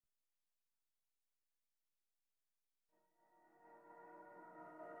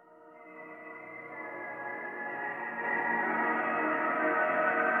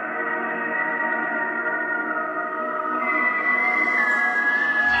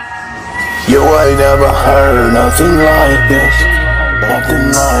You ain't never heard nothing like this,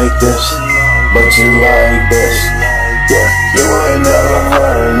 nothing like this, but you like this. Yeah, you ain't never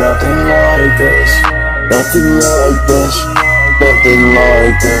heard nothing like this, nothing like this, nothing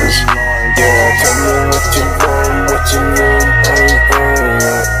like this. Yeah, tell me what you want, what you need, what you want,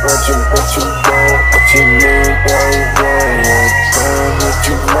 what you want, what you need, what you want. What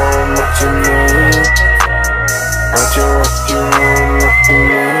you want, what you need, what you want, what you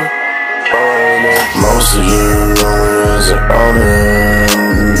need. Most of you know as an owner,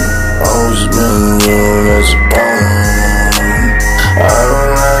 always been known as a opponent. I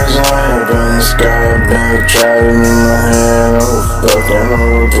don't rise up in the sky, been trying in my hand, fucking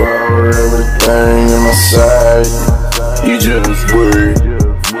overpower everything in my sight. You just wait,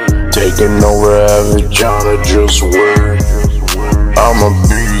 taking over every genre, just wait. I'm a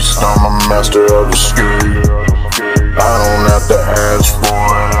beast, I'm a master of the street. I don't have to ask for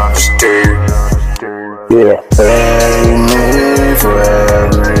it, I just take. Yeah, pay me for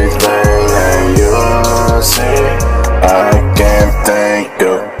everything that you see. I can't think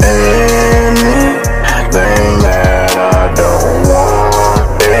of anything that I don't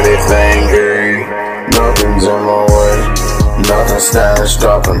want. Anything here, nothing's in my way, nothing standing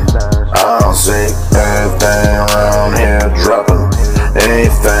stopping. I don't see anything around here dropping.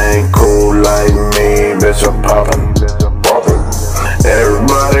 Anything cool like me, bitch, I'm poppin', poppin'.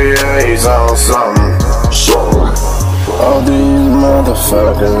 Everybody hates on something. All these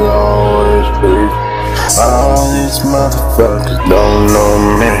motherfuckers always hate. All these motherfuckers don't know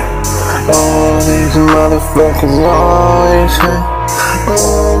me. All these motherfuckers always hate.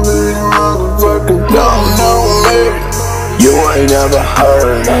 All these motherfuckers don't know me. You ain't never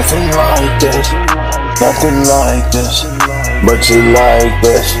heard nothing like this, nothing like this, but you like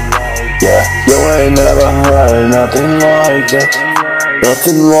this. Yeah, you ain't never heard nothing like this,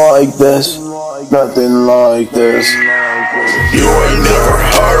 nothing like this, nothing like this. You ain't never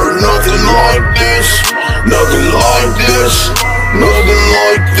heard nothing like this, nothing like this, nothing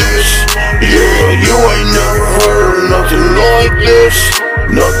like this. Yeah, you ain't never heard nothing like this,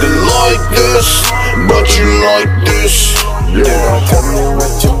 nothing like this, but you like this. Yeah, tell me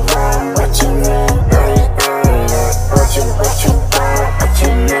what you want, what you need, what you want, what you need,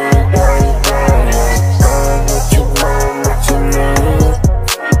 what you want, what you need,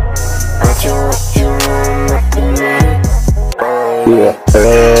 what you want, what you need. Yeah,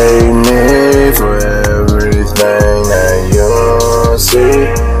 pay me for everything that you see.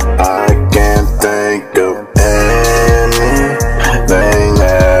 I can't think of anything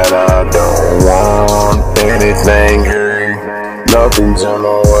that I don't want. Anything here, nothing's in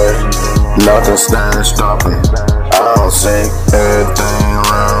my way, nothing standing stopping. I don't see anything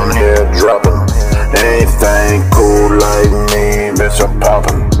around here dropping. Anything cool